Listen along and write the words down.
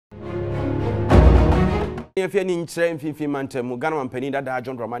If you need train 15 months, Mugana and Penny that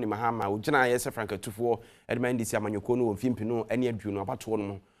John Dramani Mahama, Ujana, yes, Frank 24, Edmund Disamanyokono, Fimpino, any of you know about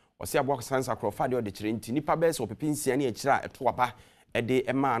one, or see a box sans across Fadio de Trinity, Nipa Bess or Pepinci, any extra at Tuapa, a day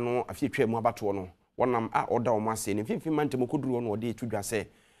a man, a few trade more about one or down one saying, 15 months, Mokudru or day to say,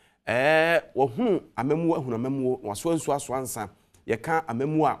 or whom a memoir, who a memoir was one swansa, ye can't a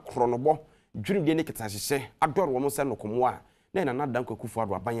memoir, chronobo, during the naked as you say, I don't want to send no commoa. Na na dan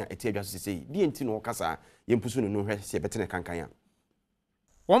Akufo-Addo abanya etia just say die enti no kasa yempusu no hwe se betene kankanya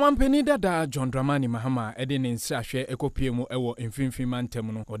Womampeni dada John Dramani Mahama ede ne nsrahwe ekopie mu ewo mfimfim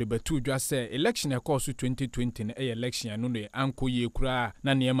mantem no ode betu dwa se election course 2020 na election no ne anko ye kura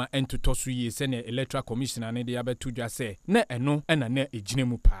na niema entotoso ye se ne electoral commissioner ne de abetu dwa se na eno na na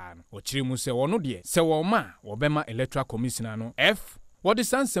ejinemu pa no okire mu se wono de se wo ma wo bema electoral commissioner no F what the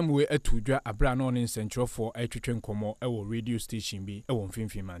sansem we atudwa abra no ne nsentro for atwetwe nkomo ewo radio station bi ewo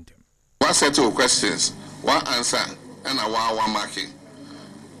mfimfim mantem. One set of questions, one answer, and a one marking.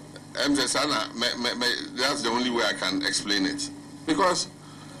 That's the only way I can explain it. Because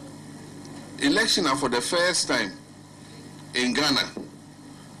election are for the first time in Ghana,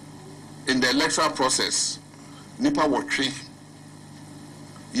 in the electoral process, Nipa Watri,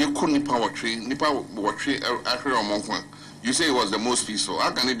 you couldn't Nipa Watri, you say it was the most peaceful. How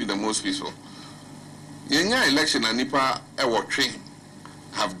can it be the most peaceful? In your election, and Nipa Watri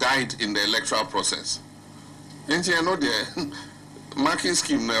have died in the electoral process. And you know the marking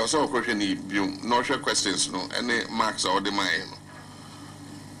scheme now, so question no questions, no any marks or the mind.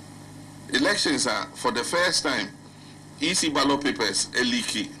 Elections are for the first time. EC ballot papers a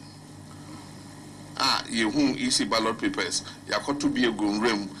leaky. You whom EC ballot papers. You got to be a gun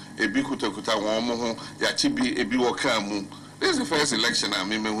rim. A big kuta one ya chibi a biwakamu. This is the first election I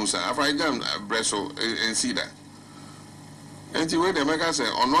mean who's after I done Bresso and see that. And the way the Americans say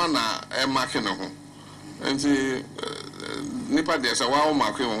on one a marking of home. And the Nipa there's a wow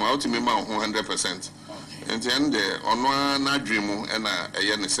marking out to me 100%. And the end on one dream and a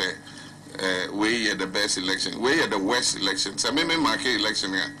yen say we are the best election, we are the worst election. So me market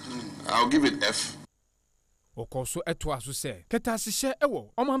election here. I'll give it F. Okoso eto aso se ketasihye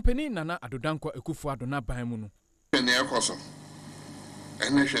ewo omampeni nana adodanko Akufo-Addo na ban mu no ene ekoso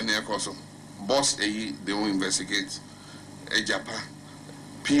boss eyi they will investigate ejapa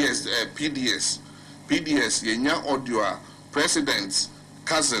PDS yenya audio president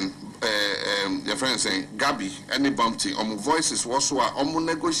cousin your friend saying Gabi any bumpty voices was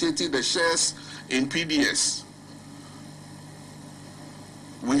negotiating the shares in PDS.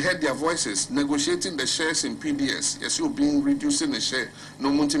 We heard their voices negotiating the shares in PDS. Yes, you're being reducing the share. No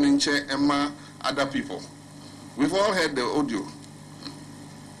Muntimin share, Emma, other people. We've all heard the audio.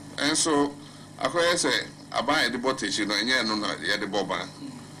 And so, I say, I buy the bottage, you know, and yeah, no, the boba.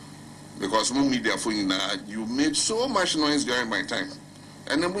 Because more media for you made so much noise during my time.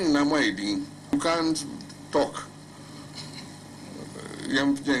 And then you can't talk.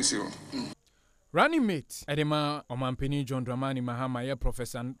 Running mate edema omampeni John Dramani Mahama ye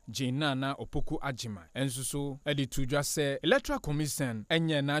Professor Jina na Opoku Ajima enso so editu dwa se electoral commission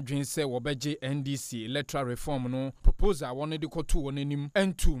enye na adwen se wobeje NDC electoral reform no proposal won de koto wonanim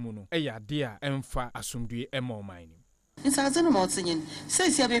entu mu no eya de a emfa asomdue emomani insaze no motsin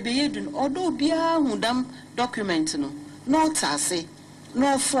sesi abebe yedun odo bia hundam document no no tase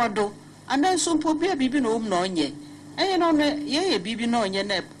no fodo and so mpo bia bibi no no onye enye no ye bibi no onye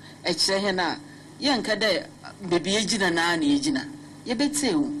na ekire he na yanka da bebe ejina na na ejina ye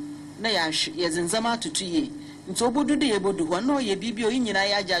betewu na ya zinzama tutuye nti obodu de yebodu ho na ye bibio yinyina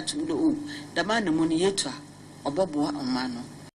ya aja tumdo o da ma na mu ne yetu a oboboa omano